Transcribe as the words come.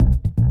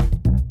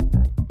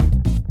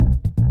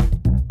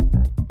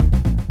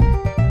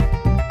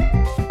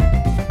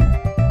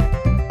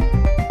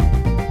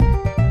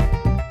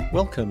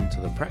Welcome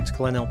to the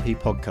Practical NLP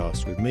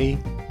podcast with me,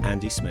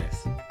 Andy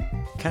Smith.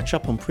 Catch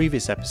up on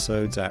previous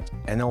episodes at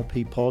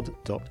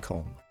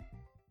nlppod.com.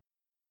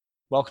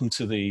 Welcome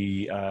to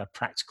the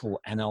Practical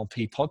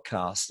NLP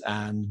podcast,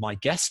 and my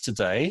guest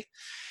today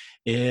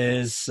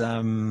is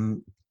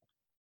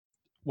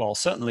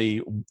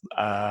certainly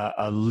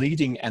a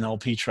leading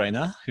NLP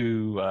trainer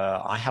who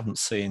I haven't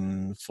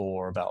seen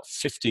for about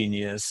 15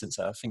 years, since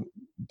I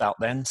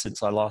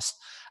last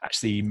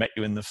actually met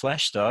you in the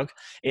flesh, Doug.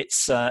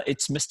 It's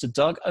Mr.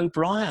 Doug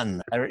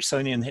O'Brien,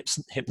 Ericksonian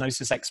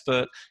hypnosis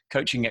expert,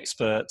 coaching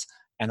expert,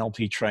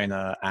 NLP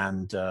trainer,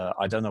 and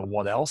I don't know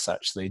what else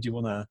actually. Do you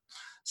want to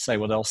say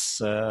what else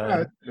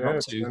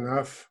that's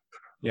enough.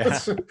 Yeah.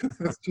 that's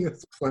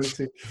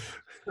plenty.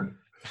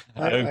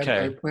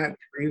 Okay. I plant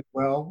trees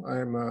well.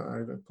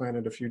 I've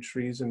planted a few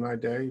trees in my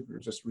day.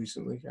 Just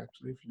recently,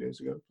 actually, a few days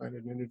ago,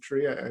 planted a new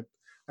tree. I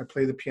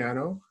play the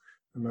piano.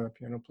 I'm a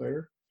piano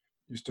player.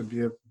 Used to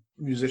be a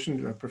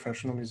musician, a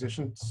professional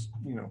musician.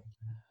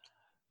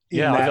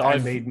 I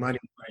made money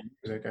playing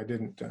music. I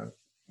didn't,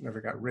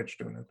 never got rich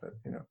doing it, but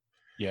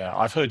Yeah,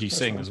 I've heard you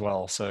sing as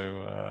well.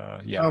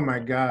 So yeah. Oh my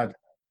God.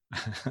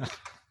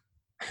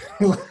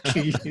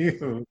 Lucky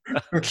you.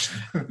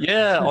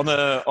 Yeah,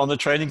 on the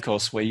training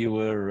course where you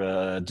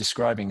were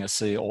describing a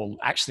scene, or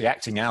actually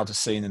acting out a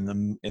scene in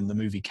the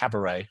movie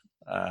Cabaret,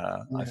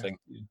 I think.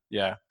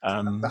 Yeah.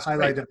 The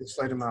highlight of the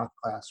Sleight of Mouth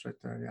class right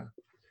there, yeah.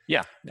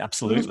 Yeah,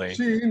 absolutely.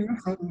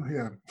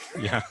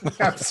 Yeah,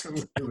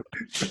 absolutely.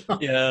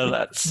 Yeah,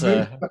 that's...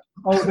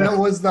 that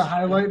was the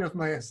highlight of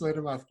my Sleight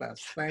of Mouth class.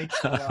 Thanks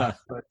a lot.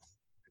 But...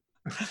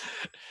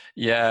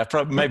 Yeah,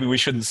 maybe we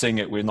shouldn't sing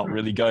it. We're not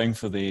really going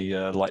for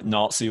the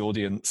Nazi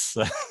audience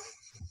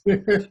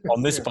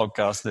on this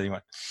podcast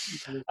anyway.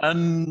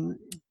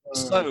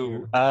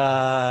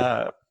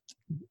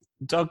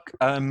 Doug,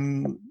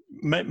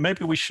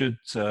 maybe we should...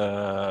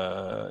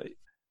 I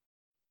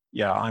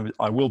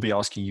will be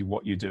asking you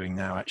what you're doing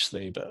now,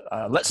 actually, but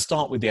let's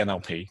start with the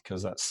NLP,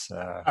 because that's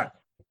the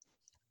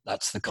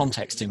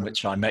context in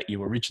which I met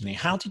you originally.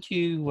 How did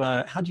you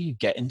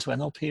get into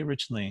NLP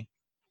originally?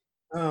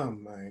 Oh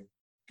my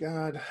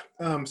God.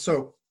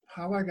 So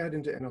how I got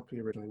into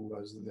NLP originally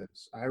was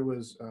this. I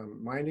was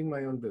minding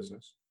my own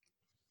business,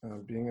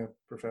 being a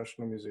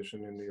professional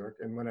musician in New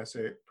York. And when I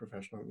say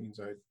professional, it means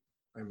I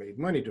made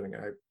money doing it.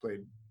 I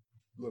played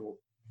little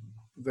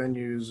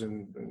venues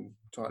and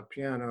taught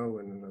piano,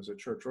 and was a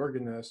church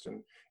organist,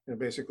 and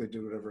basically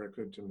do whatever I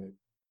could to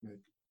make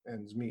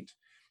ends meet.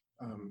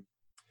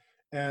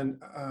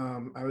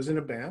 I was in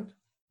a band.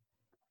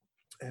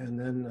 And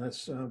then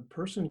this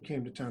person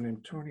came to town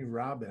named Tony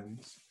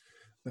Robbins,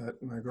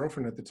 that my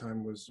girlfriend at the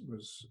time was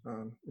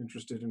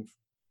interested in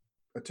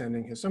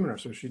attending his seminar,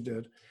 so she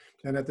did.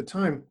 And at the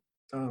time,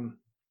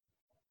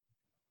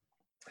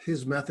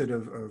 his method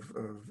of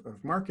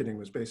marketing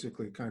was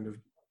basically kind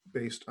of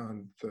based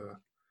on the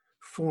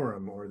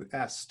forum or the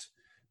EST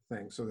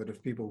thing, so that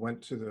if people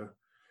went to the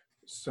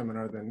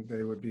seminar, then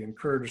they would be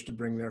encouraged to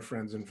bring their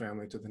friends and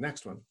family to the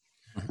next one.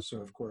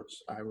 So of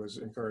course, I was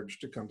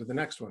encouraged to come to the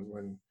next one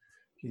when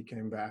he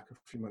came back a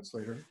few months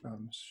later.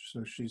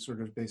 So she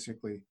sort of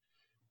basically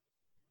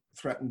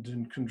threatened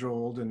and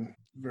cajoled and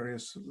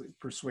variously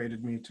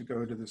persuaded me to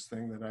go to this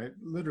thing that I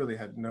literally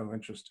had no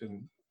interest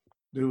in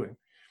doing,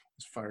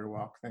 this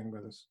firewalk thing by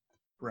this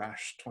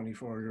brash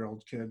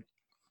 24-year-old kid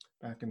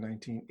back in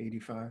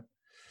 1985.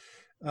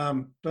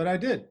 But I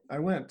did. I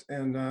went,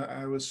 and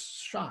I was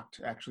shocked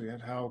actually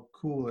at how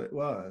cool it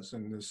was,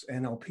 and this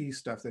NLP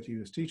stuff that he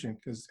was teaching,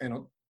 because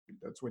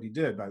that's what he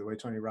did, by the way.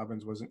 Tony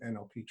Robbins was an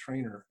NLP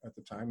trainer at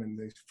the time, and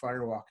the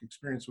Firewalk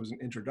experience was an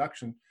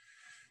introduction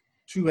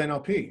to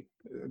NLP,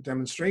 a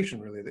demonstration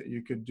really that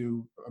you could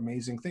do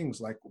amazing things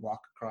like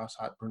walk across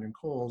hot burning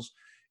coals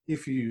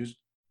if you used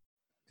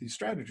these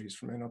strategies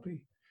from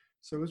NLP.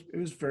 So it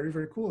was very,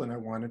 very cool, and I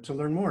wanted to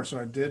learn more. So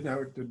I did.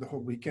 I did the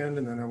whole weekend,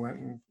 and then I went,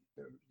 and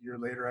a year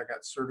later I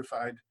got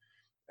certified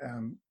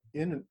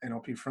in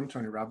NLP from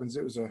Tony Robbins.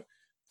 It was a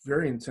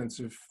very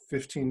intensive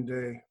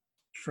 15-day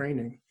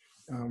training.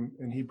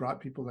 And he brought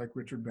people like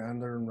Richard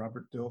Bandler and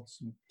Robert Dilts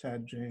and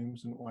Tad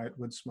James and Wyatt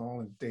Woodsmall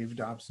and Dave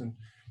Dobson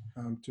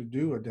to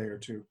do a day or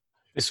two.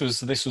 This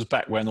was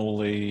back when all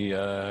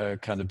the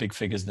kind of big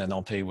figures in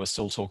NLP were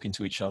still talking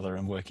to each other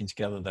and working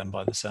together then,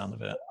 by the sound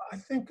of it. I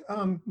think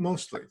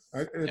mostly.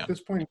 At this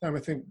point in time, I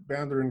think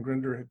Bandler and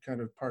Grinder had kind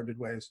of parted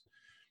ways.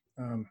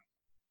 In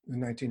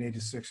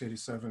 1986,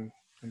 87,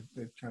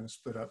 they kind of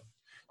split up.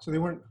 So they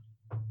weren't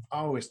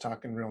always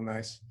talking real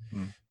nice.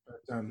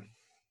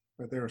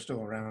 But they were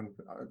still around.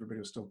 Everybody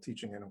was still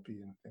teaching NLP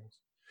and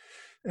things.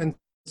 And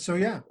so,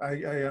 yeah,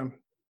 I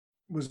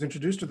was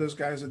introduced to those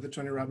guys at the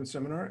Tony Robbins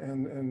seminar,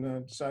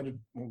 and decided,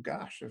 well,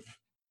 gosh, if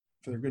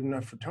they're good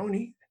enough for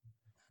Tony,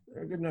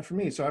 they're good enough for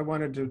me. So I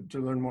wanted to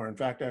learn more. In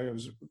fact, I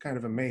was kind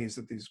of amazed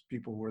that these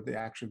people were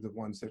actually the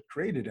ones that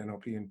created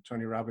NLP, and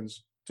Tony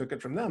Robbins took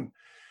it from them.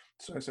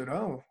 So I said,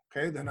 oh,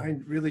 okay, then I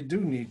really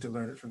do need to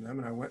learn it from them.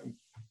 And I went and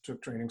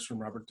took trainings from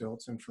Robert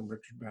Dilts and from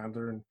Richard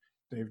Bandler and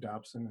Dave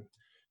Dobson and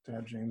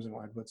Tad James and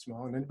Wyatt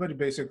Woodsmall, and anybody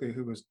basically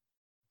who was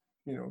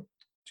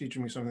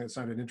teaching me something that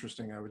sounded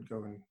interesting, I would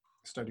go and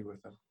study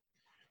with them.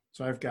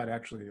 So I've got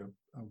actually a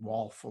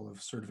wall full of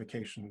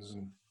certifications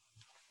and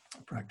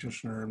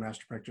practitioner and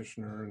master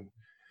practitioner and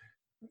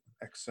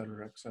et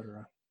cetera, et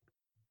cetera.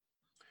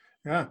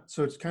 Yeah,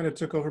 so it's kind of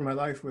took over my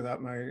life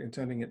without my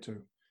intending it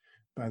to.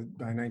 By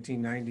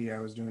 1990, I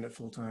was doing it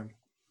full time.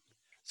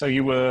 So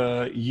you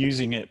were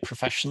using it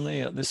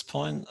professionally at this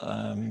point?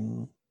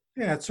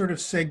 Yeah, it sort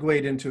of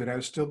segued into it. I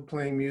was still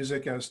playing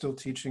music. I was still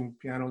teaching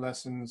piano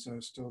lessons. I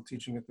was still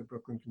teaching at the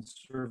Brooklyn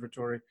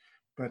Conservatory.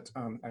 But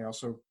I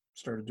also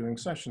started doing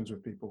sessions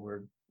with people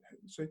where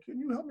they'd say, can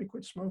you help me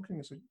quit smoking?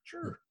 I said,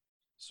 sure.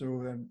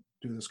 So I'd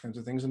do those kinds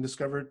of things and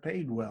discover it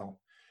paid well.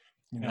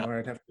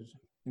 I'd have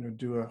to,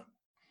 do a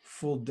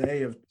full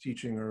day of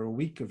teaching or a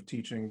week of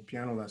teaching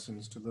piano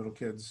lessons to little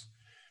kids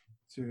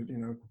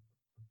to,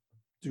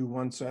 do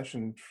one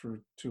session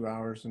for 2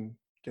 hours and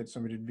get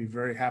somebody to be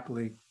very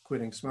happily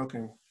quitting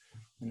smoking,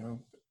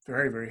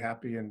 very, very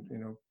happy and,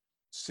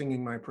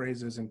 singing my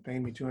praises and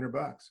paying me $200.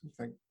 I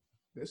think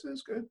this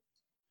is good.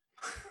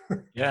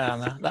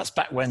 Yeah, that's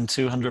back when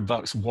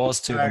 $200 was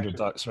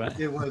 $200, right?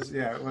 It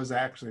was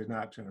actually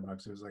not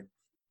 $200. It was like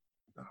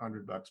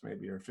 $100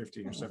 maybe, or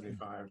 50 or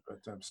 75,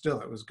 but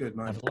still it was good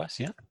money. Nevertheless,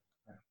 yeah.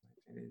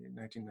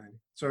 1990.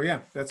 So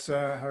yeah, that's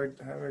how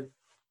I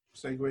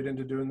segued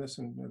into doing this,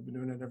 and I've been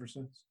doing it ever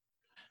since.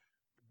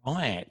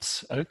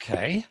 Right.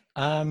 Okay.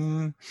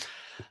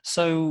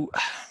 So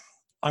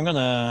I'm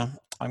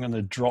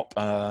gonna drop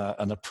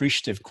an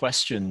appreciative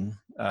question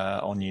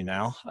on you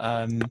now.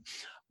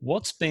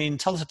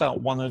 Tell us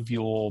about one of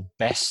your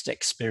best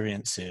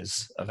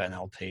experiences of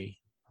NLP.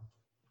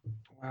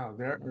 Wow,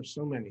 there are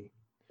so many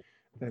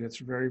that it's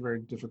very,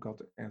 very difficult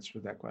to answer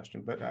that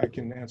question, but I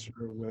can answer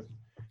with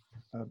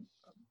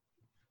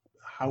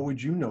how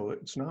would you know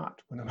it's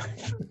not?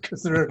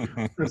 Because there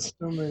are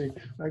so many.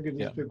 I could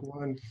just pick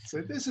one, say,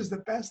 this is the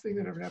best thing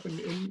that ever happened,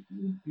 and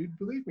you'd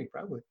believe me,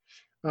 probably.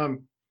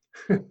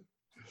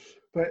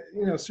 But,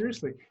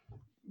 seriously,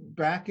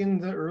 back in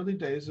the early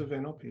days of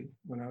NLP,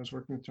 when I was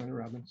working with Tony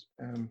Robbins,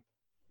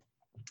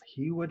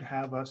 he would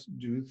have us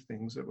do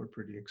things that were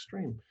pretty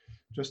extreme,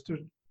 just to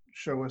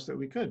show us that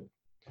we could.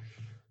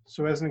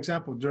 So as an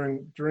example,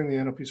 during the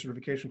NLP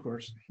certification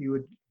course, he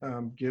would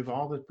give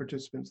all the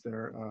participants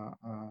there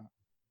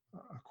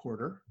a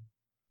quarter,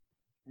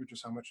 which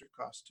is how much it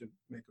cost to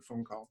make a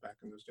phone call back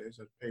in those days.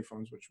 Pay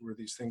phones, which were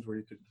these things where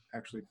you could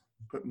actually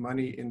put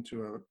money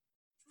into a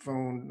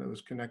phone that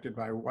was connected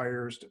by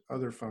wires to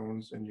other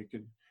phones, and you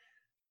could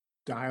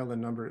dial a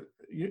number.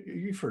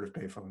 You've heard of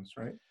pay phones,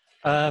 right?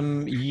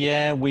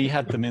 Yeah, we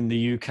had them in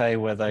the UK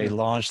where they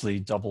largely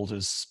doubled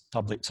as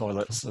public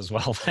toilets as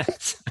well.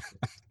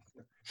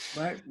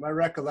 My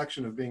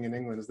recollection of being in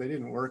England is they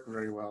didn't work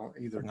very well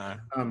either. No.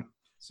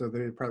 So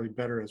they're probably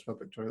better as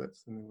public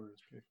toilets than they were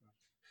as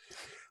payphones.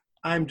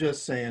 I'm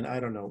just saying, I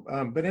don't know.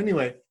 But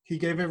anyway, he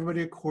gave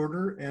everybody a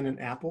quarter and an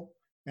apple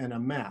and a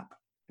map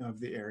of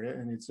the area.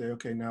 And he'd say,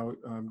 okay, now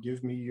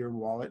give me your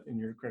wallet and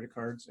your credit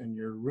cards and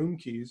your room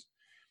keys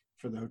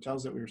for the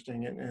hotels that we were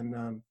staying in.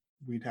 And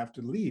we'd have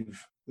to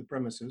leave the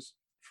premises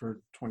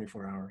for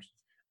 24 hours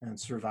and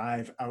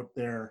survive out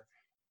there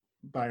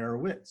by our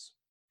wits.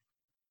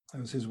 That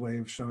was his way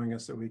of showing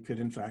us that we could,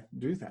 in fact,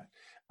 do that.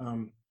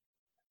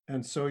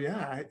 And so,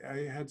 yeah, I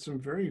had some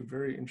very,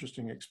 very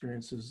interesting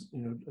experiences,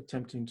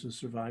 attempting to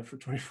survive for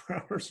 24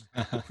 hours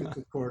with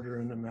the quarter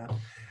and the map,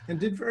 and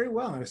did very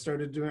well.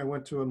 I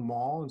went to a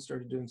mall and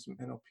started doing some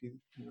NLP,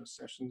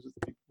 sessions with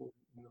people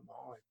in the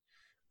mall.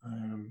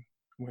 I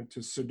went to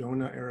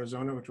Sedona,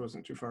 Arizona, which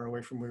wasn't too far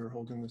away from where we were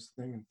holding this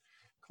thing, and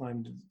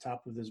climbed to the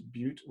top of this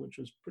butte, which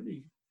was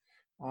pretty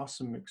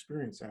awesome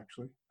experience,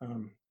 actually.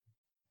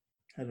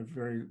 Had a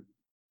very,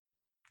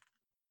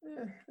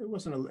 it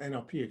wasn't an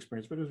NLP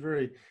experience, but it was a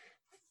very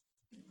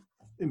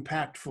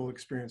impactful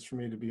experience for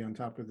me to be on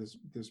top of this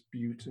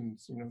butte and,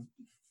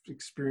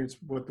 experience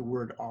what the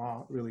word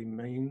awe really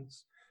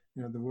means.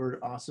 The word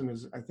awesome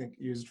is, I think,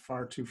 used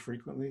far too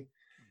frequently,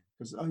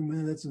 because, oh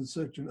man, that's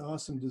such an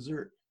awesome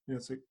dessert.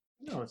 It's like,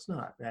 no, it's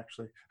not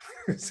actually.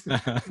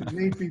 It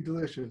may be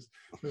delicious,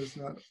 but it's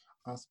not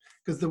awesome.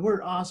 Because the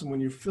word awesome,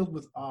 when you're filled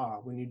with awe,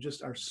 when you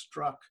just are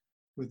struck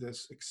with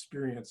this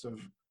experience of,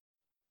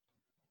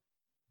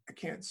 I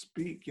can't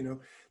speak,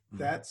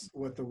 that's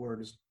what the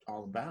word is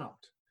all about.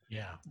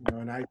 Yeah.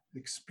 And I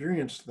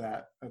experienced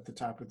that at the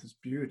top of this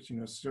butte,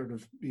 sort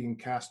of being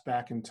cast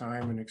back in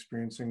time and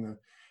experiencing the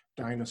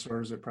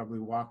dinosaurs that probably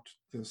walked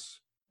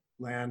this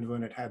land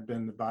when it had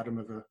been the bottom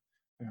of a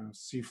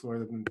seafloor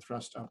that had been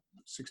thrust up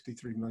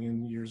 63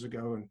 million years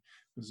ago and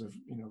was a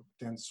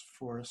dense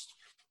forest.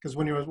 Because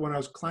when I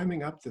was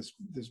climbing up this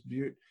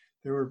butte,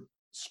 there were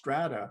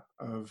strata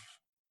of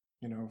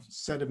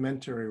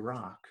sedimentary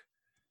rock.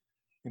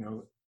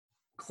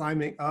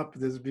 Climbing up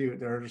this butte,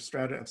 there are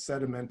strata of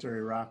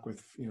sedimentary rock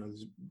with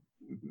these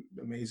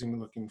amazing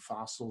looking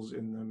fossils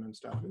in them and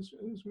stuff. It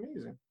was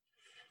amazing.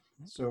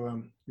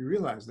 So you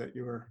realize that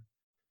you were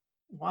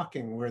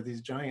walking where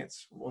these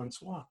giants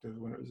once walked,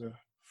 when it was a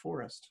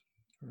forest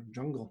or a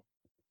jungle.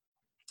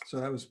 So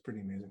that was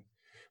pretty amazing.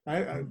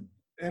 I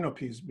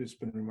NLP has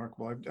been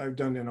remarkable. I've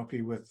done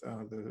NLP with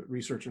the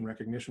Research and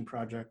Recognition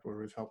Project, where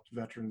we've helped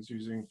veterans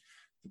using,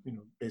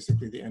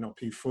 basically the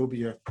NLP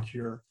phobia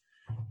cure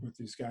with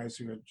these guys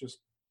who had just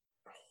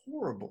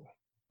horrible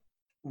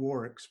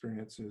war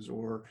experiences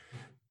or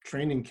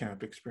training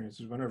camp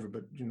experiences, whatever,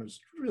 but it's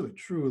really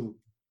true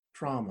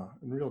trauma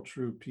and real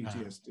true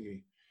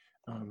PTSD.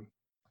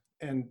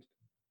 And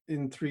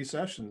in 3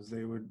 sessions,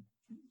 they would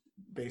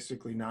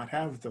basically not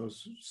have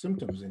those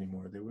symptoms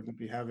anymore. They wouldn't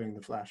be having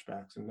the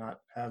flashbacks and not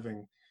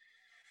having,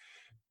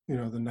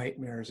 the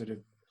nightmares that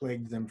had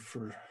plagued them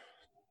for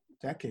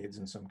decades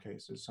in some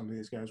cases. Some of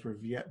these guys were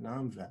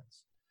Vietnam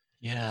vets.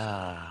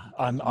 Yeah,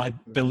 I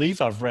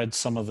believe I've read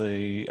some of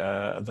the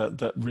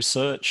that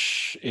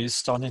research is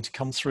starting to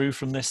come through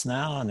from this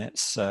now, and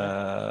it's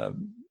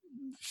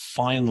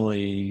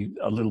finally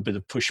a little bit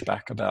of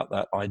pushback about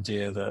that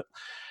idea that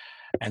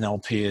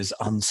NLP is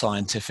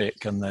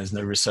unscientific and there's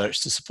no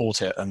research to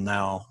support it. And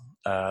now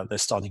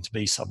there's starting to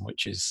be some,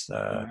 which is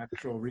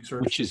actual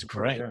research, which is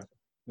great.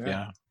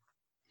 Yeah.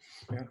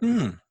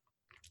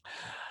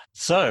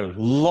 So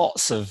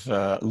lots of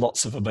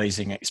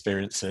amazing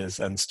experiences,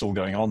 and still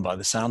going on by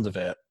the sound of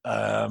it.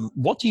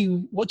 What do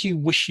you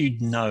wish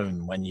you'd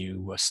known when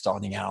you were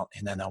starting out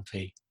in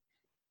NLP?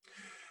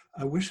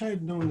 I wish I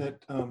had known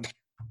that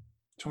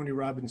Tony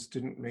Robbins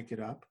didn't make it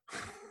up.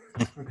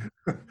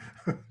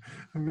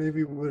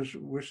 Maybe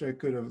wish I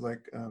could have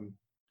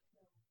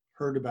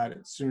heard about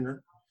it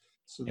sooner,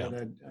 so that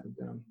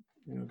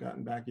I'd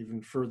gotten back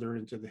even further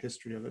into the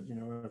history of it.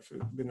 If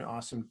it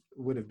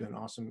would have been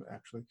awesome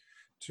actually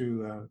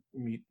to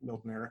meet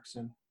Milton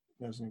Erickson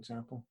as an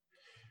example.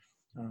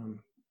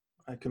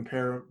 I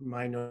compare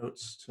my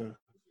notes to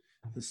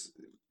this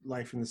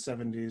life in the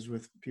 70s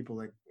with people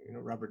like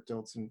Robert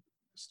Dilts and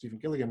Stephen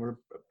Gilligan. We're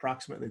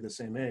approximately the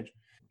same age,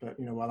 but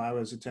while I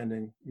was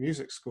attending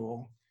music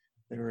school,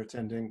 they were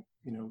attending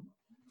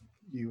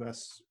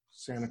UC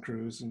Santa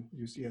Cruz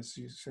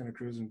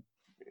and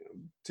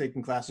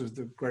taking classes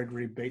with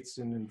Gregory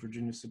Bateson and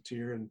Virginia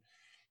Satir, and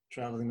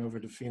traveling over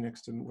to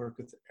Phoenix to work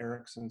with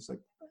Erickson. It's like,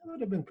 that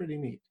would have been pretty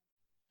neat.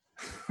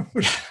 I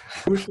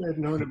wish I had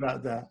known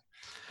about that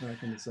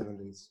back in the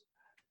 70s.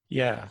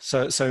 Yeah.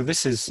 So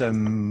this is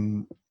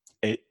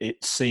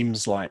it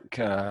seems like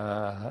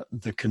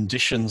the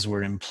conditions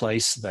were in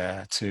place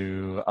there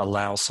to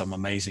allow some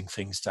amazing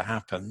things to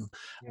happen.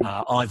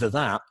 Either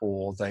that,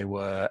 or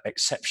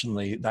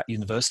that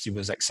university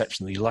was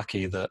exceptionally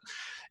lucky that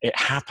it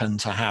happened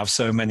to have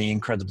so many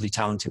incredibly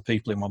talented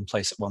people in one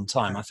place at one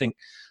time. I think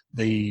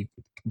the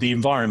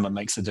environment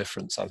makes a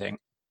difference, I think.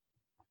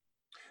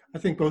 I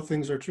think both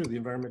things are true. The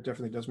environment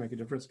definitely does make a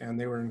difference, and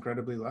they were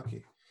incredibly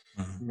lucky.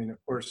 I mean, of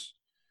course,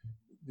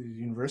 the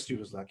university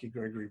was lucky.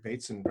 Gregory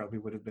Bateson probably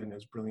would have been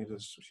as brilliant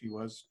as he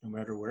was no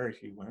matter where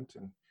he went,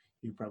 and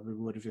he probably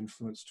would have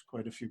influenced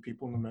quite a few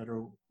people no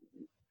matter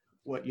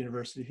what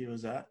university he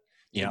was at.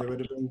 So there would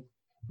have been,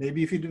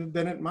 maybe if he'd have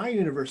been at my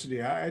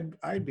university,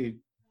 I'd be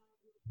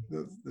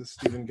the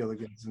Stephen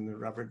Gilligans and the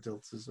Robert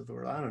Diltses of the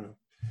world. I don't know,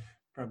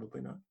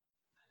 probably not.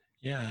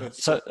 Yeah.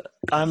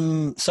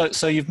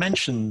 So you've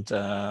mentioned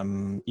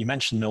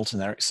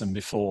Milton Erickson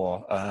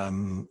before.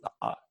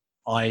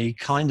 I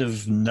kind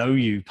of know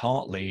you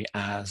partly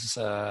as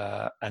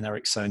an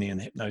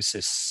Ericksonian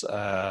hypnosis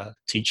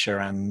teacher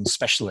and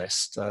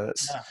specialist. In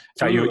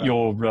fact,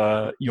 your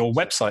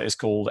website is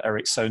called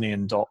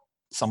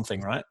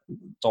Ericksonian.something, right?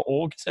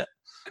 .org, is it?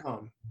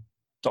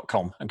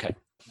 .com. Okay.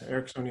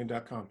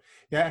 Ericksonian.com.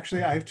 Yeah,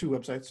 actually, I have 2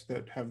 websites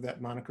that have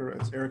that moniker.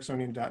 It's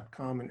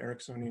Ericksonian.com and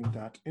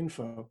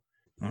Ericksonian.info.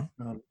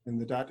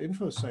 And the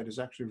 .info site is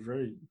actually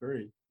very,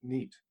 very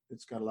neat.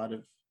 It's got a lot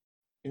of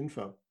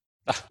info.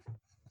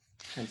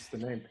 Hence the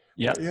name.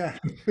 Yeah. Yeah,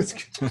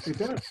 it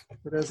does.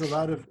 It has a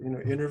lot of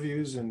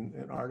interviews and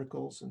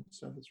articles and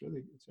stuff. It's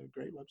a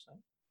great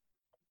website.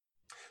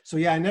 So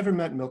yeah, I never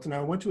met Milton.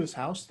 I went to his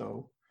house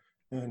though,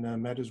 and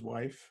met his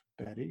wife,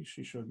 Betty.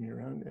 She showed me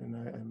around, and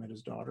I met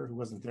his daughter, who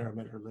wasn't there. I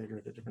met her later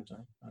at a different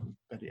time,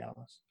 Betty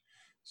Alice.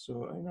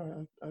 So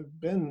I've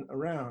been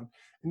around,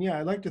 and yeah,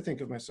 I like to think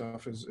of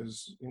myself as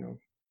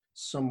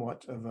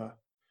somewhat of a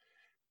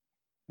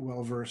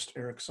well-versed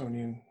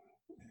Ericksonian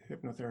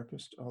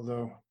hypnotherapist,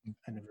 although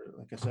I never,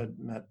 like I said,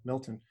 met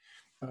Milton.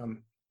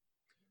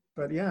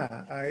 But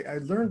yeah, I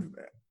learned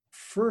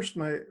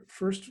my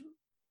first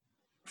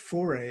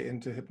foray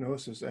into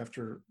hypnosis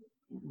after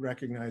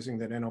recognizing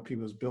that NLP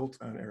was built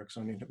on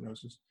Ericksonian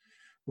hypnosis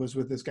was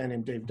with this guy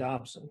named Dave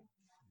Dobson,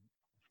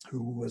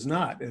 who was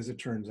not, as it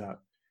turns out,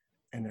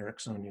 an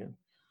Ericksonian.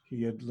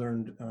 He had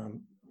learned,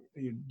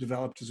 he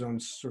developed his own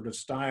sort of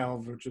style,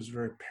 which is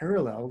very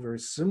parallel, very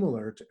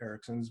similar to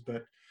Erickson's,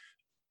 but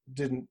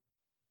didn't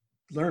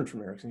learn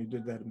from Erickson. He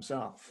did that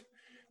himself.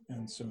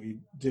 And so he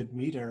did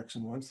meet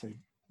Erickson once.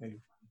 They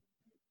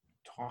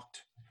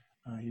talked.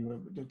 He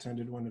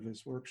attended one of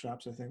his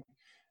workshops, I think,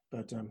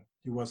 but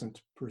he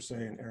wasn't per se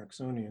an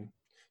Ericksonian.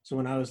 So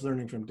when I was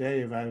learning from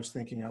Dave, I was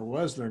thinking I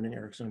was learning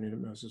Ericksonian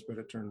hypnosis, but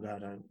it turned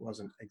out I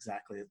wasn't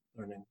exactly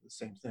learning the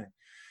same thing.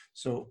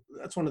 So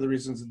that's one of the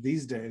reasons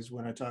these days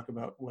when I talk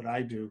about what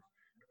I do,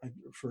 I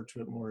refer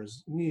to it more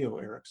as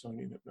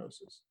neo-Ericksonian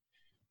hypnosis,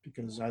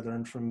 because I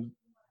learned from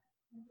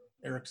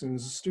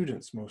Erickson's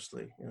students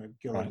mostly, Right.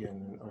 Gilligan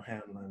and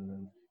O'Hanlon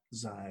and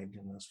Zeig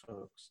and those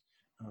folks.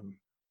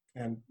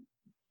 And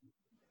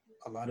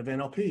a lot of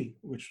NLP,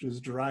 which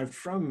is derived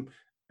from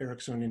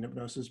Ericksonian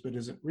hypnosis, but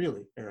isn't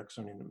really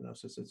Ericksonian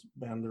hypnosis. It's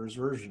Bandler's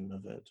version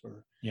of it,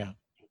 or Yeah.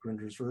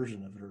 Grinder's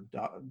version of it, or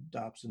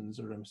Dobson's,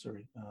 or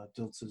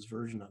Diltz's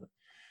version of it.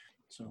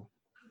 So,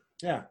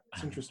 yeah,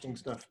 it's interesting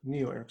stuff.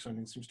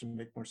 Neo-Ericksonian seems to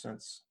make more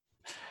sense.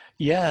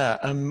 Yeah,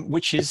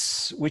 which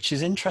is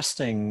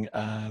interesting,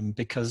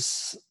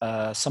 because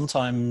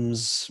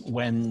sometimes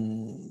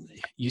when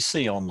you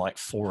see on like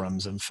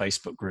forums and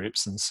Facebook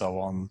groups and so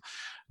on,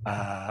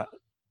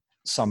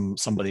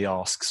 somebody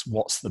asks,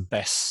 "What's the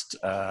best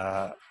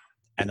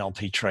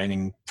NLP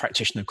training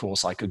practitioner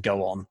course I could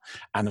go on?"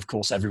 And of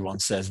course, everyone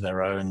says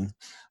their own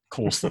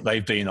course that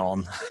they've been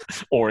on.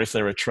 Or if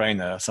they're a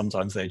trainer,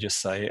 sometimes they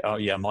just say, "Oh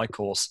yeah, my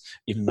course,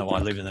 even though I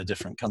live in a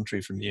different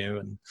country from you,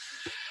 and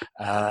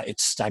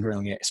it's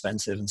staggeringly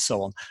expensive," and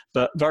so on.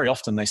 But very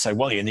often they say,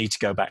 "Well, you need to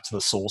go back to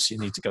the source. You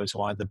need to go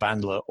to either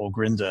Bandler or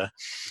Grinder."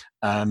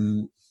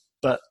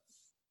 But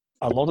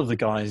a lot of the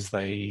guys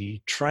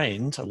they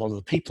trained, a lot of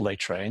the people they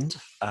trained,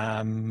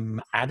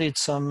 added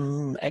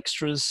some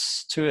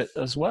extras to it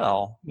as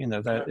well.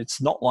 It's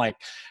not like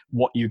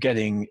what you're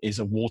getting is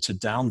a watered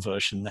down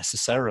version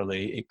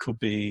necessarily. It could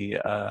be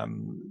a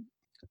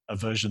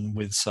version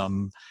with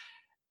some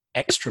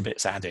extra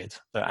bits added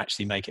that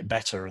actually make it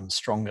better and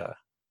stronger.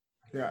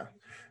 Yeah.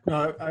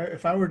 No,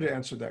 if I were to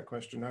answer that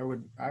question, I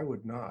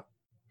would not.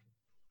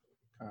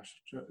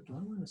 Gosh, do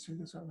I want to say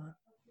this out loud?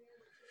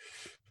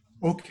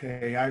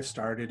 Okay, I've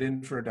started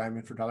in for a dime,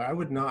 in for a dollar. I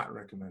would not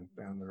recommend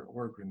Bandler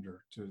or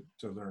Grinder to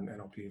learn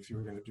NLP if you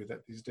were going to do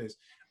that these days.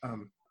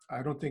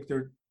 I don't think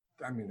they're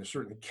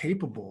certainly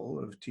capable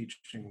of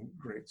teaching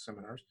great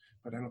seminars,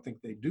 but I don't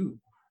think they do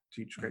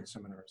teach great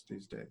seminars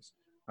these days.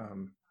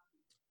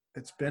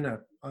 It's been an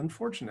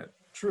unfortunate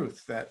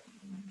truth that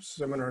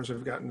seminars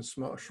have gotten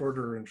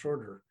shorter and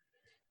shorter.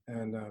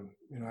 And,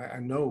 I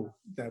know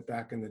that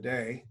back in the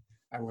day,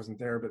 I wasn't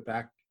there, but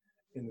back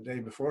in the day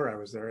before I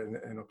was there in the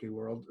NLP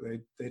world,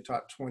 they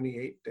taught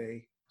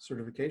 28-day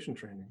certification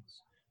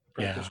trainings.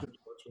 Practitioner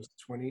course was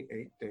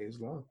 28 days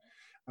long.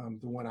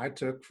 The one I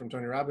took from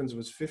Tony Robbins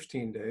was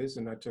 15 days,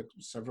 and I took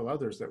several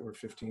others that were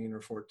 15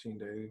 or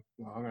 14-day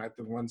long.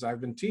 The ones I've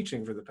been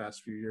teaching for the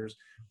past few years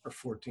are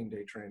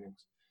 14-day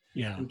trainings.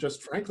 Yeah. And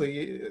just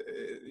frankly,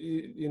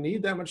 you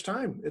need that much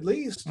time, at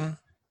least,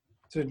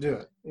 to do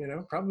it.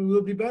 Probably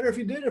would be better if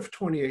you did a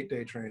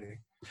 28-day training.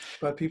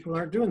 But people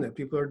aren't doing that.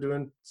 People are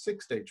doing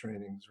 6-day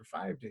trainings or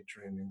 5-day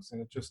trainings,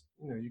 and it just,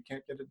 you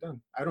can't get it done.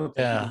 I don't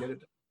think you can get it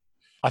done.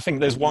 I think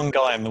there's one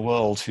guy in the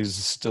world who's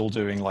still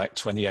doing like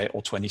 28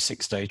 or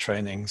 26-day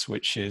trainings,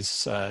 which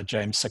is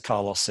James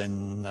Sakalos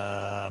in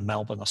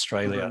Melbourne,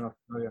 Australia.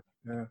 Oh,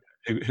 yeah.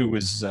 Who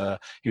was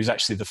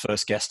actually the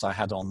first guest I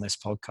had on this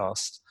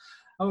podcast.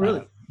 Oh,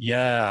 really?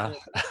 Yeah.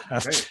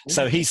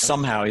 So he's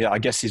somehow, I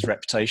guess his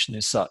reputation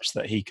is such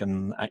that he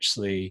can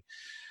actually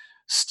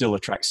still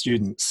attract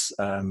students,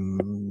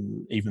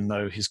 even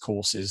though his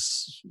course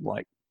is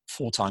like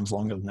 4 times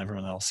longer than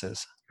everyone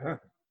else's.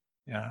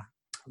 Yeah.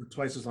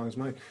 Twice as long as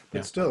mine,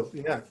 but still,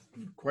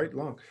 quite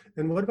long.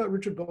 And what about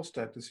Richard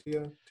Bolstad? Does he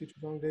teach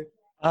a long day?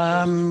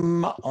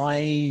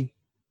 I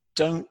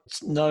don't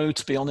know,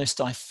 to be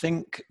honest. I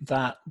think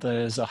that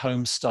there's a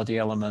home study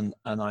element,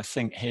 and I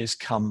think his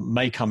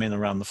may come in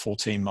around the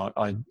 14 mark.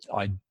 I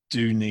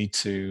do need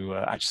to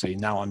actually,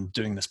 now I'm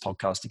doing this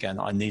podcast again,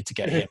 I need to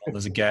get him on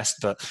as a guest,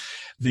 but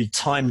the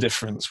time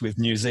difference with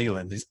New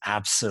Zealand is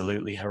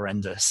absolutely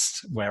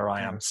horrendous where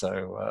I am.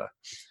 So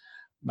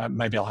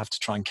maybe I'll have to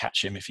try and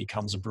catch him if he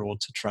comes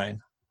abroad to train.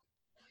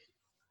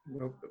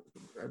 Well,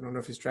 I don't know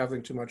if he's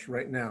traveling too much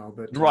right now,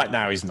 but right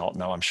now he's not.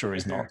 No, I'm sure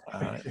he's not.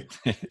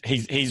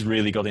 He's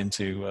really got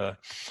into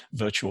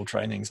virtual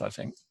trainings, I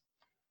think.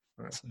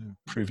 Right. So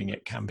proving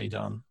it can be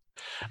done.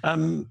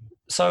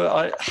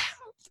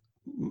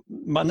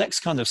 My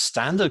next kind of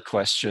standard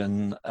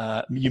question,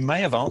 you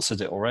may have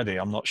answered it already,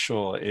 I'm not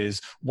sure,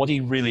 is what are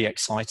you really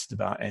excited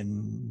about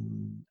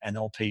in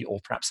NLP or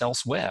perhaps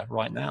elsewhere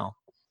right now?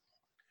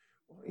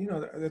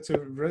 That's a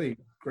really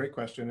great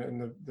question.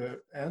 And the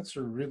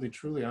answer really,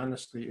 truly,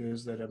 honestly,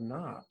 is that I'm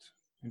not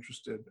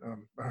interested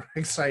or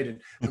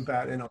excited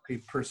about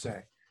NLP per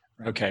se.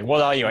 Right? Okay,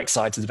 what are you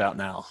excited about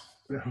now?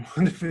 What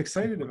I'm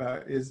excited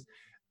about is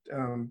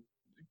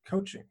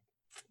coaching,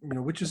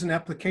 which is an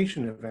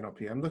application of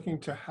NLP. I'm looking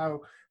to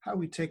how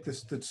we take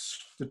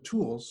the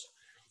tools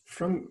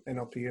from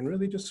NLP and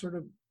really just sort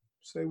of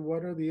say,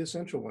 what are the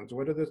essential ones?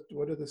 What are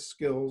the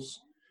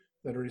skills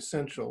that are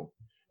essential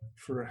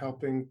for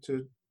helping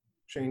to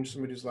change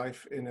somebody's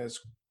life in as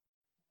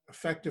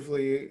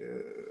effectively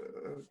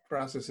a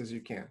process as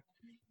you can?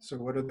 So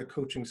what are the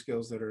coaching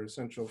skills that are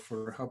essential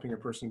for helping a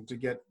person to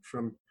get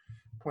from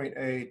point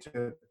A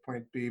to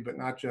point B, but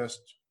not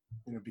just,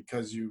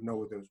 because you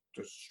know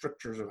the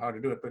strictures of how to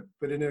do it,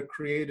 but in a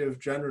creative,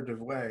 generative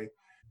way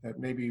that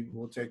maybe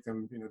will take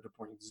them, to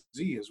point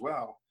Z as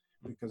well,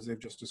 because they've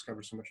just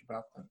discovered so much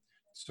about them.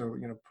 So,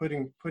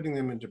 putting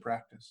them into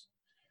practice.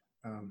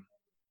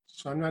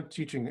 So I'm not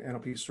teaching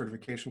NLP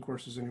certification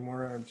courses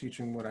anymore. I'm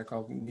teaching what I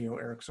call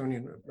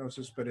neo-Ericksonian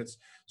hypnosis, but it's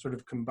sort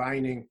of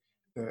combining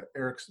the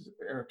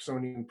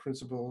Ericksonian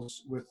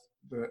principles with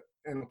the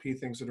NLP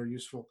things that are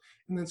useful,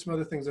 and then some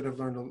other things that I've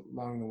learned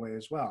along the way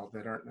as well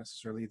that aren't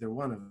necessarily either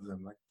one of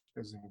them, like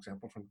as an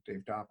example from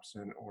Dave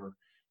Dobson or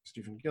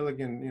Stephen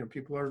Gilligan.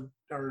 People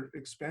are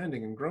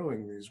expanding and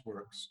growing these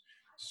works.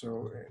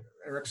 So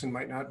Erickson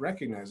might not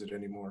recognize it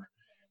anymore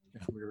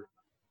if we're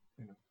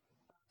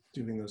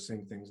doing those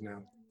same things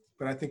now.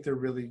 But I think they're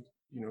really,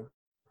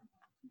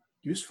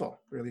 useful,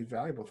 really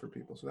valuable for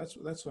people. So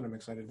that's what I'm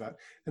excited about.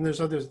 And there's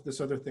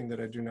this other thing that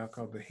I do now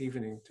called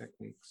behaviouring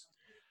techniques,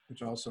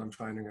 which also I'm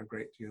finding a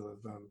great deal of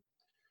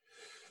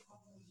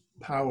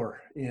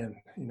power in,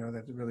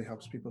 that really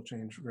helps people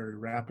change very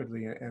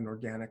rapidly and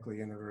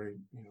organically in a very,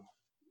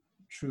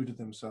 true to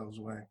themselves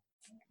way,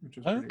 which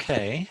is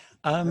okay.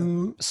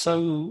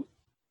 So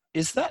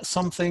is that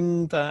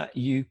something that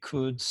you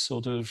could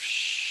sort of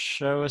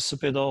show us a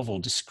bit of or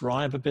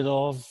describe a bit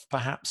of,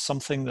 perhaps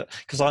something that,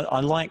 because I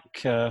like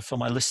for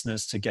my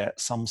listeners to get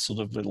some sort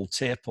of little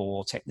tip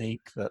or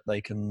technique that they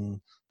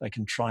can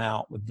try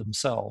out with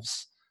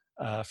themselves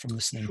from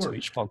listening to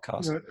each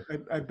podcast.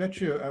 I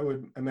bet you, I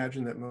would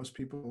imagine that most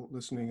people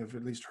listening have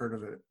at least heard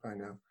of it by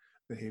now,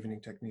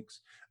 behaviouring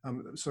techniques.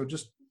 So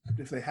just,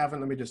 if they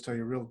haven't, let me just tell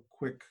you real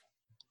quick.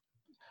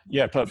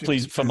 Yeah, but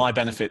please, for my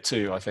benefit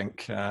too, I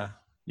think.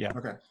 Yeah.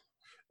 Okay.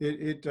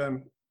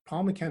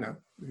 Paul McKenna,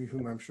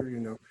 whom I'm sure you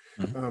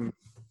know,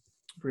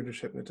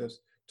 British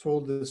hypnotist,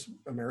 told this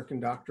American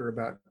doctor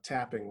about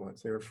tapping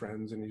once. They were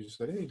friends, and he just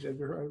said, "Hey, I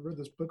read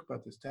this book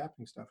about this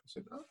tapping stuff." I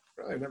said, "Oh,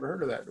 really? I've never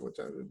heard of that.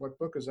 What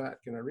book is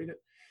that? Can I read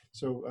it?"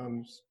 So,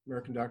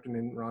 American doctor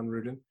named Ron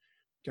Rudin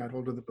got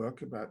hold of the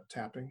book about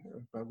tapping,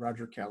 about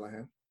Roger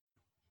Callahan,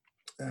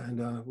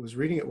 and was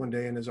reading it one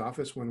day in his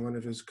office when one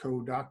of his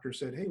co-doctors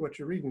said, "Hey, what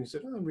you reading?" He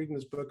said, "Oh, I'm reading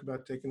this book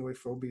about taking away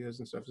phobias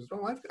and stuff." He said,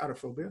 "Oh, I've got a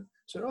phobia." I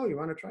said, "Oh, you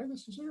want to try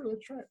this?" He said, "Sure,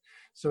 let's try it."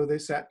 So they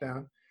sat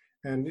down,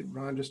 and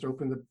Ron just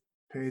opened the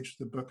page,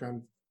 the book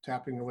on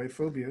tapping away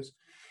phobias,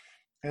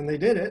 and they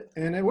did it,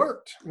 and it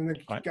worked. And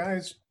the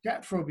guy's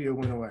cat phobia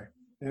went away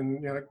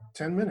in like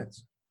 10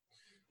 minutes.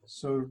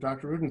 So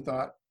Dr. Rudin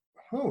thought,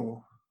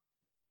 "Oh,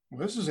 well,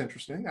 this is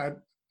interesting.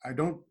 I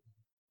don't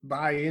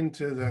buy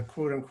into the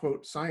quote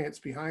unquote science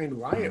behind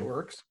why it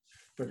works,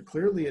 but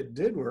clearly it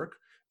did work."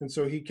 And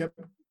so he kept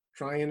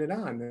trying it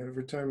on.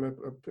 Every time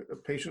a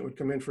patient would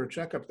come in for a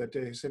checkup that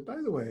day, he said,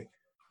 "By the way,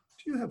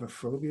 do you have a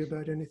phobia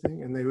about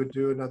anything?" And they would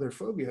do another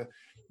phobia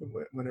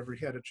whenever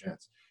he had a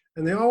chance.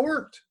 And they all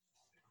worked.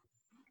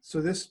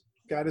 So this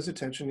got his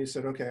attention. He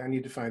said, "Okay, I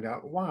need to find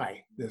out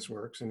why this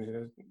works."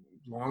 And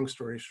long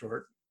story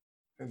short,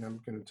 and I'm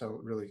going to tell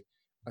really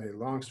a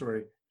long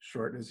story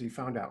short, is he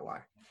found out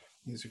why.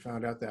 He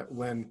found out that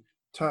when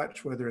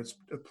touch, whether it's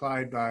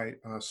applied by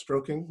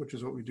stroking, which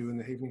is what we do in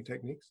the Havening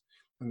techniques,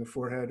 on the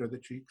forehead or the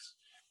cheeks,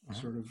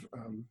 sort of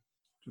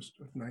just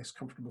a nice,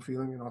 comfortable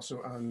feeling, and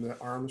also on the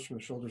arms from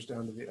the shoulders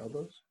down to the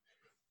elbows,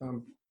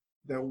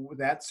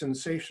 that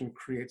sensation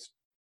creates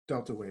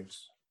delta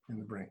waves in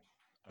the brain.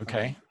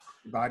 Okay.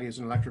 The body is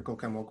an electrical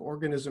chemical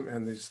organism,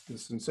 and the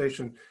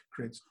sensation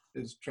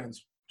is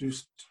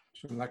transduced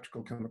to an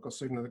electrical chemical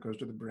signal that goes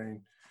to the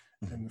brain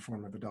in the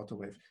form of a delta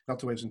wave.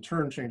 Delta waves in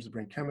turn change the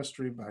brain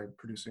chemistry by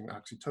producing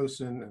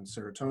oxytocin and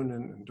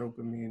serotonin and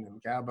dopamine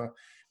and GABA,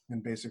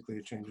 and basically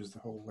it changes the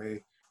whole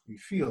way we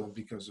feel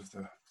because of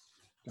the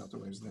delta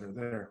waves that are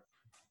there.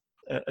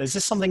 Is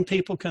this something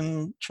people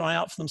can try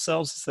out for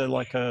themselves? Is there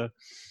like a...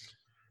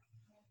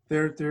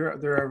 There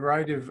are a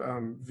variety of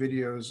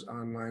videos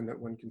online that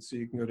one can see.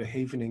 You can go to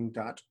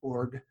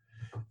havening.org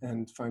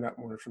and find out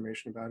more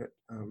information about it.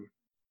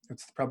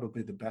 It's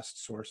probably the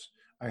best source.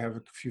 I have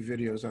a few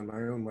videos on my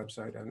own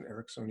website on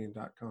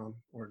ericksonian.com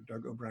or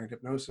Doug O'Brien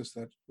Hypnosis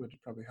that would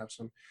probably have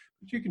some.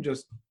 But you can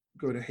just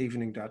go to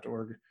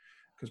havening.org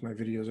because my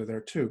videos are there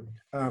too.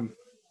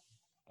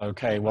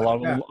 Okay,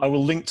 well, I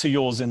will link to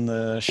yours in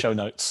the show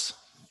notes.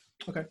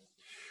 Okay.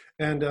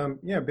 And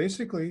yeah,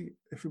 basically,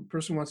 if a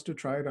person wants to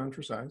try it on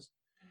for size,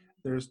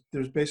 there's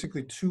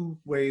basically two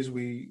ways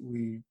we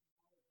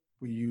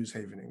use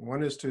Havening.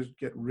 One is to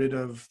get rid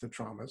of the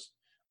traumas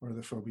or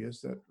the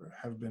phobias that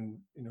have been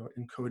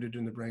encoded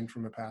in the brain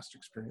from a past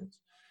experience.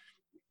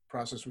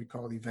 Process we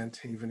call event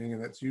havening,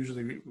 and that's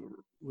usually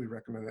we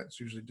recommend that's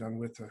usually done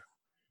with a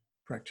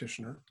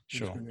practitioner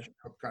who's going to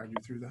help guide you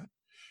through that.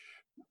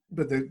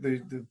 But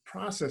the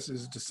process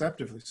is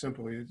deceptively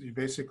simple. You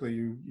basically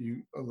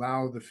you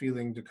allow the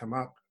feeling to come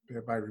up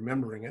by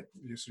remembering it.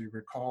 So you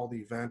recall the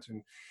event,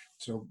 and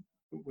so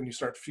when you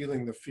start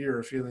feeling the fear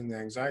or feeling the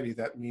anxiety,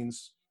 that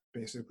means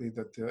basically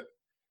that the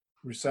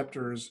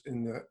receptors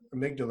in the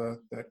amygdala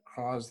that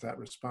cause that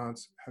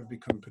response have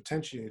become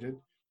potentiated,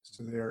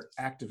 so they're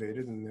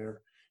activated, and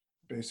they're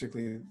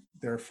basically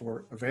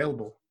therefore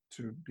available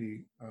to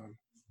be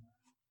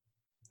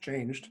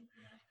changed.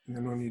 And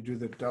then when you do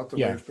the delta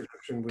Yeah. wave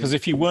prediction, Because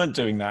if you weren't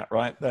doing that,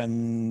 right,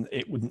 then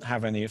it wouldn't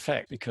have any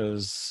effect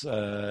because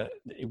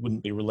it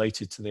wouldn't be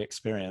related to the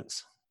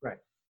experience. right.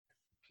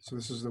 So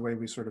this is the way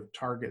we sort of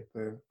target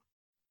the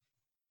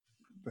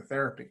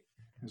therapy,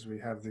 is we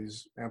have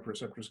these AMPA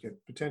receptors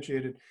get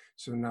potentiated,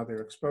 so now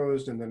they're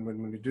exposed, and then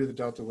when we do the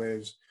delta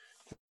waves,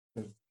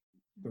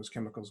 those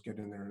chemicals get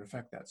in there and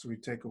affect that. So we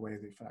take away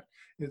the effect.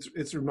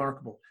 It's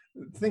remarkable.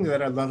 The thing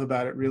that I love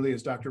about it really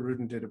is Dr.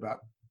 Rudin did about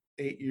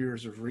 8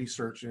 years of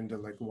research into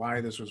like why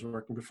this was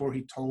working before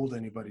he told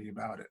anybody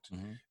about it,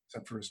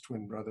 except for his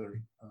twin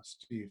brother,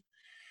 Steve.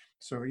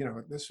 So, you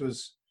know, this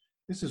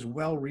is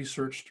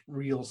well-researched,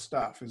 real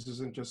stuff. This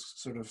isn't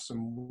just sort of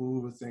some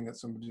woo thing that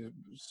somebody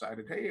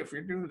decided, hey, if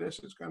we do this,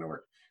 it's going to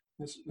work.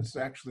 This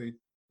actually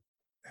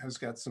has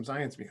got some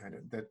science behind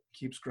it that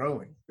keeps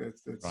growing.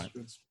 It's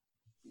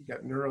you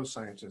got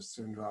neuroscientists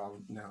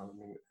involved now. I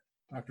mean,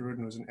 Dr.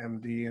 Rudin was an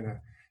MD and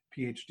a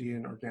PhD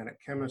in organic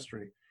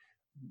chemistry,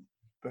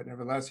 but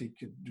nevertheless, he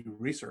could do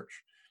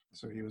research.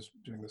 So he was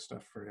doing this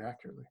stuff very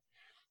accurately.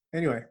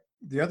 Anyway,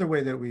 the other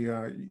way that we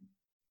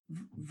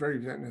very,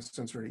 in a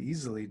sense, very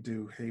easily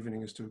do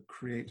havening is to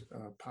create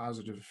a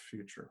positive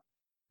future.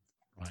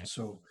 Right.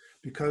 So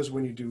because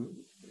when you do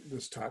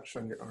this touch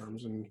on your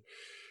arms and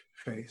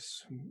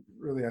face,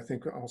 really, I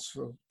think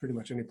also pretty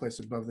much any place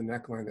above the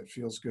neckline that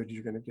feels good,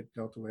 you're going to get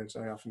delta waves.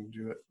 I often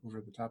do it over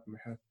the top of my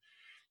head.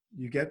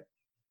 You get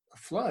a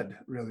flood,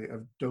 really,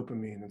 of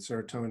dopamine and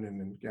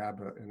serotonin and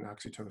GABA and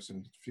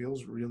oxytocin. It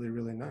feels really,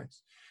 really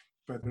nice.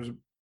 But there's a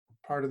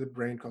part of the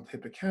brain called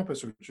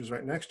hippocampus, which is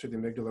right next to the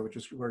amygdala, which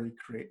is where you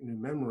create new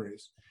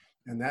memories.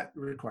 And that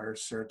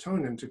requires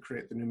serotonin to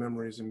create the new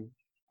memories and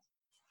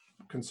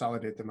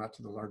consolidate them out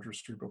to the larger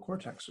cerebral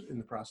cortex in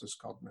the process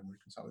called memory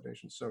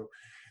consolidation. So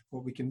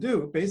what we can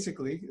do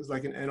basically is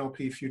like an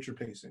NLP future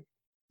pacing.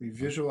 We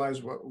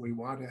visualize what we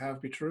want to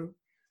have be true.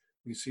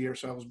 We see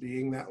ourselves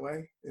being that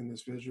way in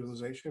this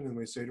visualization, and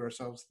we say to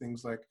ourselves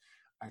things like,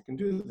 I can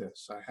do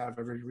this. I have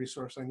every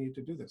resource I need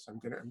to do this. I'm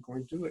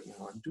going to do it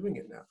now. I'm doing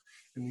it now.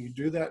 And you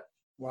do that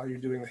while you're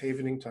doing the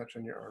havening touch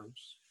on your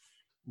arms.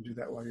 You do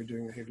that while you're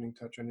doing the havening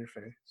touch on your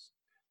face.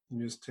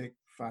 You just take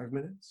 5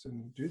 minutes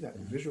and do that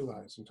and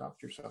visualize and talk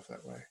to yourself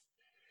that way.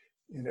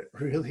 And it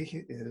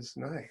really is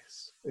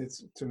nice.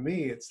 To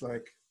me, it's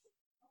like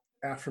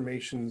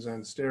affirmations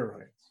on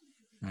steroids.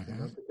 You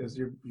know, because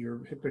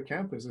your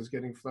hippocampus is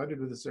getting flooded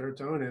with the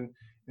serotonin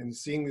and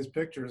seeing these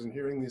pictures and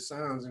hearing these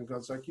sounds, and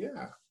it's like,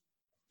 yeah,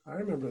 I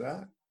remember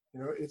that. You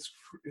know,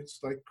 it's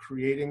like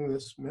creating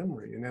this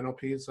memory. In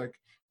NLP, it's like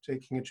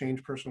taking a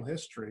changed personal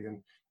history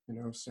and, you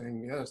know,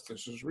 saying, yes,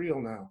 this is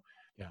real now.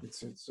 Yeah.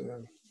 It's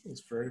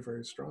very,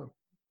 very strong.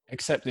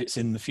 Except it's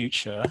in the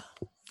future.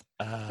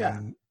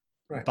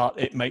 Right. But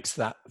it makes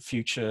that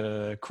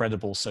future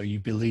credible, so you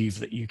believe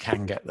that you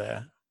can get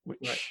there,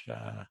 which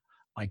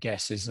I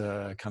guess is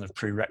a kind of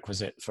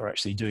prerequisite for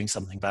actually doing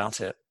something about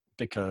it.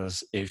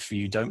 Because if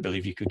you don't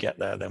believe you could get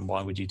there, then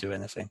why would you do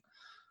anything?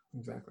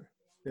 Exactly.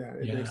 Yeah,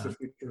 it makes the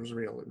futures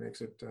real. It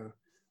makes it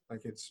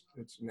like it's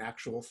an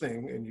actual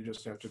thing, and you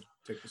just have to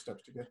take the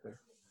steps to get there.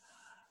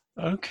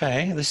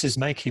 Okay, this is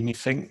making me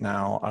think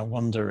now. I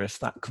wonder if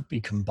that could be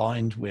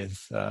combined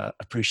with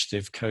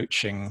appreciative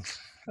coaching.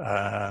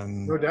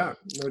 No doubt.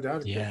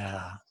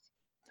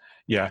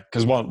 Yeah,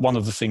 because one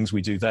of the things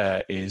we do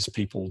there is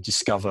people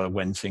discover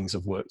when things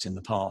have worked in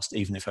the past,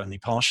 even if only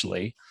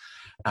partially,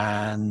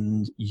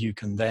 and you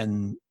can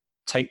then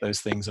take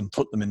those things and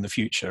put them in the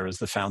future as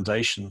the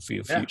foundation for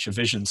your future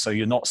vision. So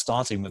you're not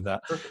starting with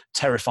that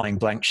terrifying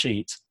blank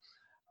sheet.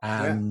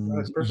 And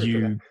that's perfect for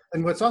that.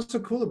 And what's also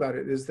cool about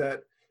it is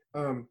that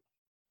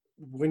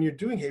when you're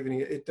doing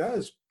havening, it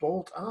does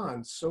bolt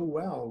on so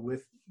well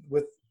with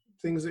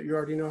things that you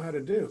already know how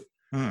to do.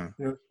 You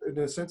know, in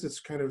a sense, it's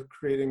kind of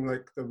creating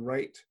like the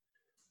right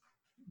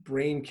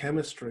brain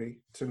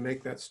chemistry to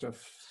make that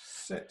stuff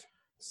set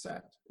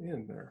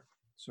in there.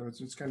 So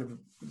this is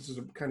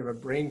a kind of a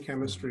brain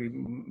chemistry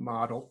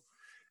model.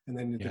 And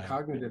then the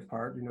cognitive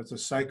part, you know, it's a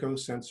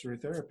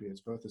psychosensory therapy.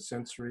 It's both a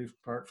sensory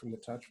part from the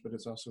touch, but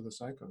it's also the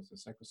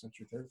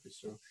psychosensory therapy.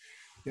 So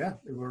yeah,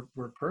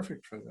 we're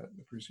perfect for that,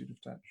 the appreciative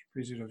touch,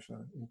 appreciative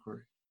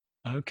inquiry.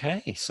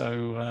 Okay,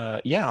 so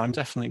I'm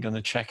definitely going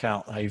to check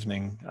out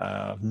havening.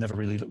 I've never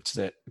really looked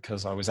at it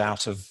because I was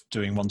out of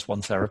doing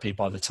one-to-one therapy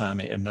by the time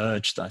it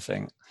emerged, I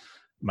think,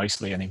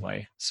 mostly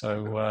anyway.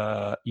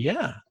 So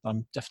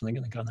I'm definitely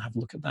going to go and have a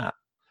look at that.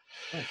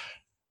 Right.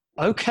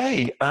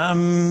 Okay,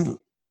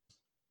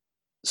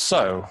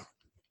 so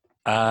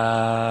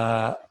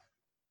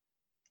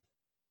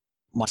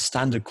my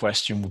standard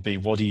question would be,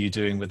 what are you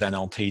doing with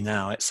NLP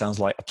now? It sounds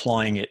like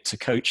applying it to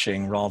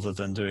coaching rather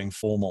than doing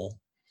formal,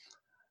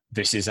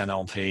 this is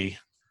NLP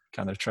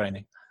kind of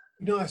training.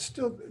 No,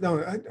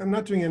 I'm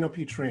not doing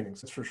NLP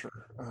trainings, that's for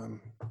sure.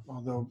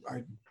 Although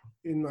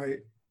in my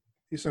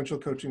Essential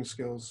Coaching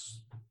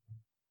Skills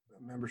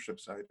membership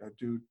site, I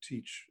do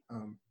teach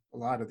a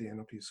lot of the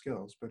NLP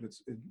skills, but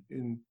it's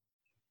in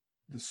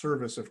the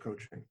service of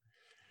coaching.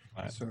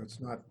 Right. So it's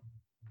not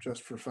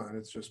just for fun.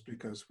 It's just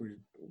because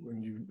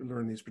when you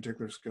learn these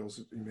particular skills,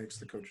 it makes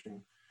the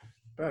coaching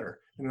better.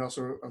 And it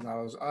also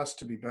allows us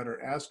to be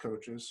better as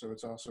coaches. So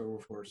it's also,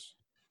 of course,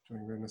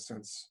 doing, in a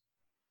sense,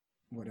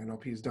 what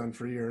NLP has done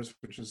for years,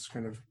 which is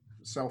kind of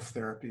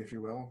self-therapy, if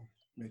you will,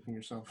 making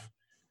yourself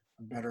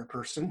a better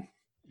person.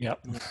 Yep.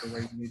 And that's the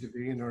way you need to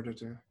be in order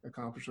to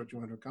accomplish what you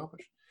want to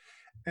accomplish.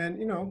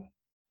 And,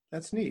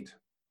 that's neat.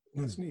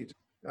 That's neat.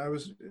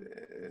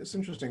 It's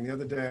interesting. The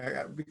other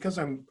day, because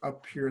I'm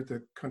up here at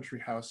the country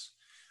house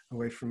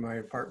away from my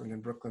apartment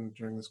in Brooklyn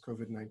during this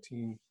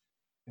COVID-19,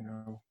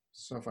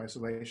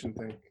 self-isolation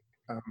thing,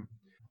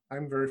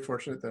 I'm very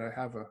fortunate that I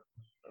have a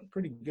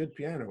pretty good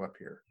piano up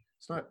here.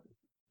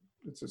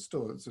 It's just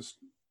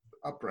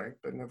upright,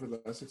 but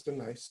nevertheless, it's a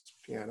nice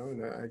piano,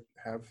 and I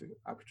have the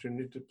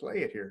opportunity to play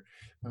it here.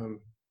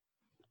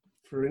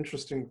 For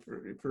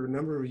a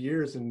number of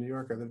years in New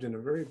York, I lived in a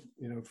very,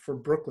 for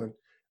Brooklyn,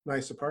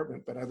 nice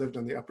apartment, but I lived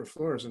on the upper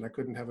floors and I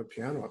couldn't have a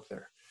piano up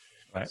there.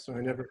 Right. So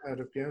I never had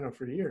a piano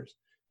for years.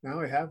 Now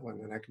I have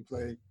one and I can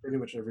play pretty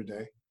much every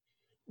day.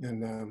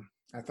 And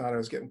I thought I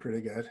was getting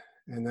pretty good.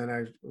 And then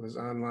I was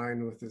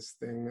online with this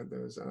thing. There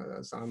was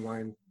this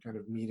online kind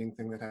of meeting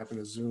thing that happened,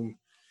 a Zoom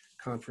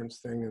conference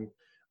thing. And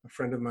a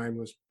friend of mine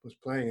was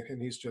playing it, and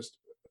he's just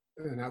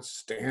an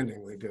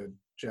outstandingly good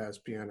jazz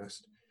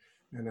pianist.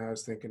 And I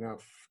was thinking, oh,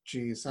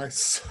 geez, I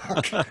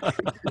suck. I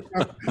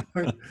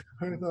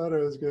thought I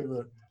was good,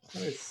 but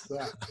I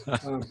suck.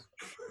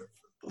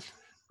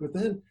 But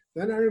then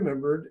I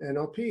remembered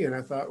NLP, and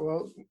I thought,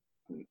 well,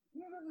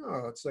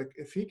 no, it's like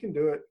if he can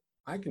do it,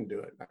 I can do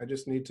it. I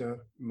just need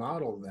to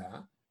model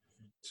that.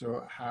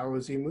 So how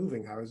is he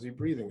moving? How is he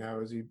breathing?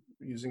 How is he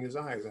using his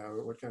eyes?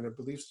 What kind of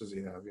beliefs does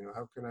he have?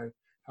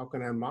 How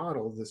can I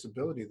model this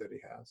ability that he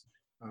has?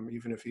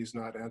 Even if he's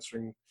not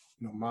answering,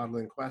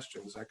 modeling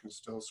questions, I can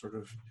still sort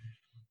of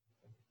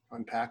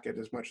unpack it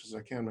as much as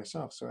I can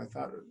myself. So I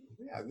thought,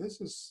 yeah, this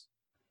is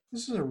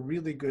a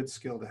really good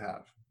skill to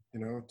have,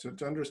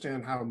 to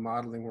understand how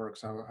modeling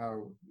works,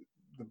 how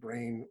the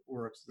brain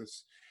works,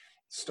 this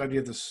study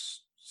of the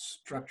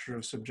structure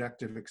of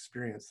subjective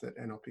experience that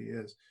NLP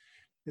is.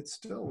 It's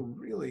still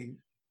really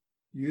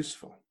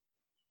useful,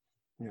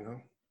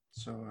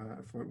 So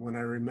when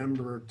I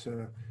remember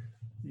to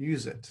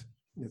use it,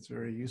 it's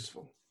very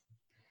useful.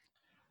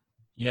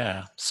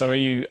 Yeah. So are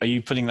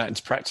you putting that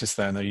into practice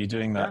then? Are you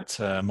doing that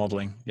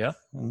modeling? Yeah.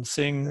 And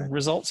seeing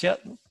results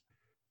yet?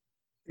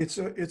 It's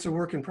a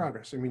work in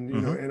progress. I mean,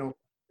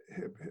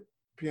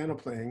 piano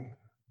playing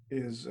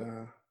is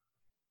a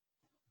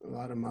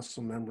lot of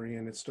muscle memory,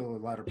 and it's still a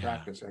lot of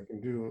practice. I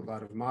can do a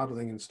lot of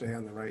modeling and stay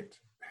on the right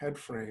head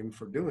frame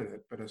for doing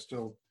it, but I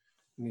still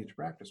need to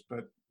practice.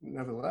 But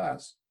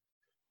nevertheless,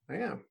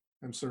 I'm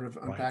sort of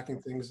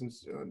unpacking things and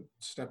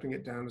stepping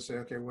it down to say,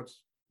 okay,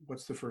 what's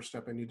the first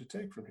step I need to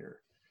take from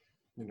here?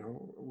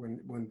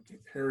 When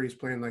Harry's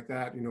playing like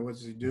that,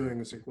 what's he doing?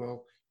 It's like,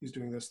 well, he's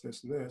doing this,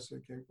 this, and this.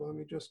 Okay, well, let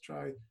me just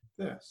try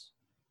this.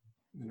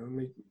 Let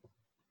me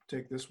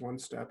take this one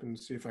step and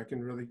see if I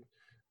can really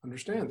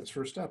understand this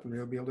first step and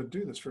really be able to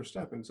do this first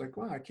step. And it's like,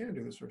 wow, I can't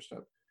do this first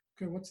step.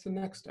 Okay, what's the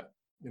next step?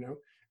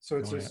 So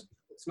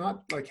it's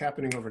not like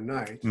happening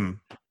overnight.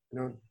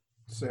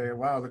 Say,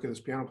 wow, look at this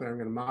piano player, I'm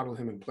going to model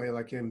him and play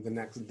like him the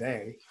next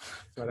day.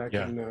 But I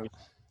can.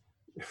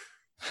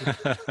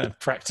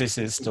 Practice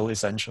is still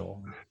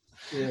essential.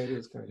 Yeah, it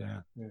is kind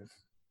of.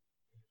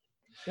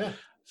 Yeah.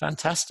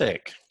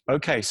 Fantastic.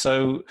 Okay,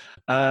 so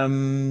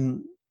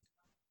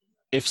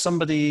if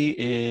somebody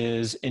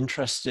is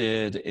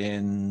interested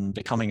in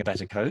becoming a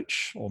better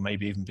coach, or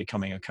maybe even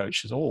becoming a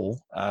coach at all,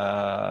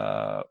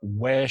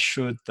 where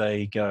should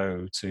they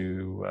go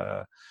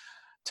to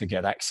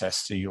get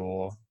access to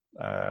your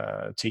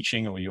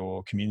teaching or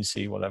your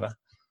community, whatever?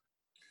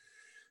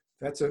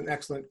 That's an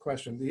excellent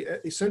question. The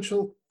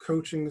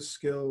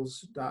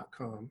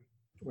essentialcoachingskills.com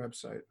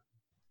website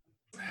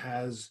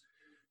has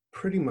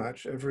pretty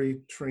much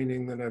every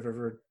training that I've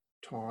ever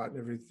taught,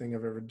 everything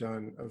I've ever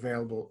done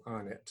available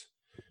on it.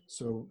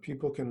 So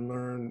people can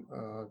learn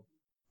a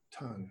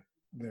ton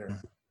there.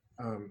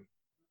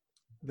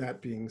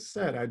 That being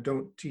said, I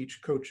don't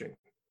teach coaching.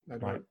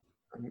 I'm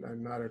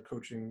not a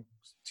coaching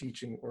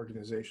teaching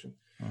organization.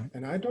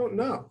 And I don't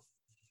know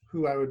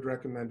who I would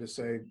recommend to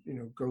say,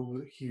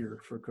 go here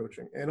for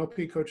coaching.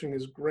 NLP coaching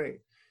is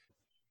great.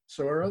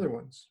 So are other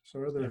ones. So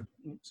are other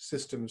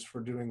systems for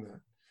doing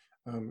that.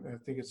 I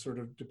think it sort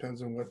of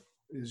depends on what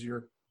is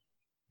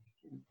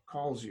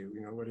calls you,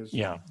 what is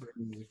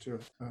bringing you to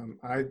it.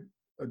 I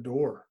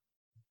adore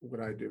what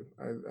I do.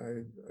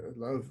 I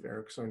love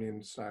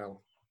Ericksonian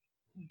style,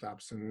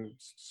 Dobsonian,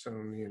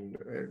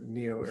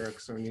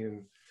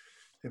 Neo-Ericksonian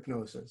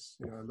hypnosis.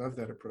 I love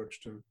that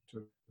approach to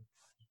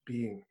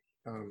being.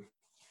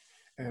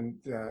 And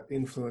the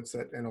influence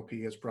that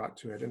NLP has brought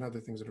to it and other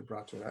things that are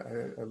brought to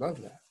it. I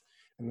love that.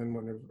 And then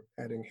when I'm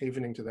adding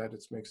havening to that,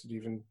 it makes it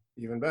even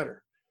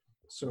better.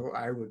 So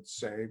I would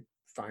say,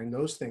 find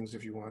those things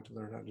if you want to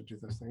learn how to do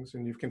those things.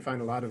 And you can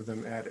find a lot of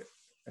them at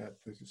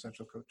the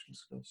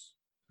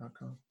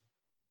essentialcoachingskills.com.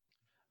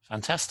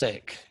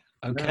 Fantastic.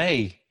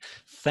 Okay.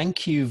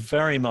 Thank you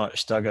very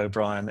much, Doug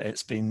O'Brien.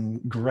 It's been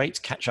great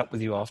to catch up with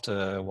you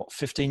after,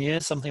 15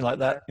 years, something like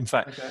that. In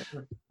fact,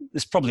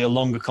 it's probably a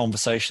longer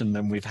conversation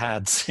than we've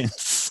had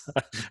since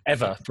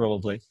ever,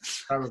 probably.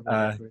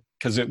 Probably.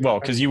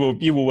 Because you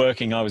were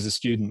working, I was a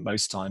student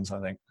most times, I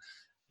think,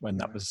 when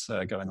that was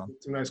going on.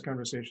 Some nice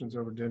conversations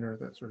over dinner,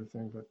 that sort of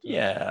thing. But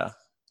yeah.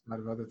 A lot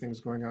of other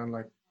things going on,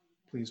 like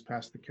please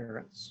pass the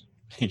carrots.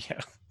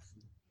 Yeah.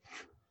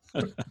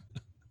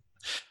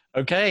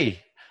 Okay.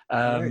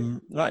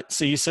 Right.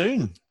 See you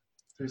soon.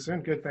 See you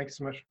soon. Good. Thank you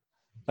so much.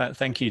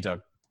 Thank you,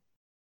 Doug.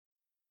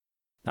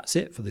 That's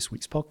it for this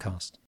week's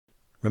podcast.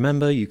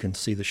 Remember, you can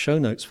see the show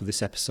notes for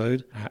this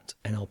episode at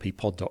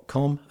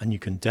nlppod.com, and you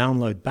can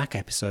download back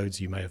episodes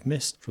you may have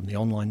missed from the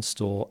online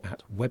store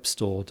at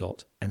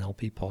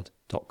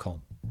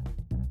webstore.nlppod.com.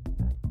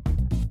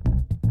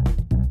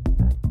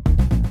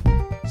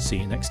 See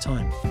you next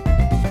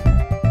time.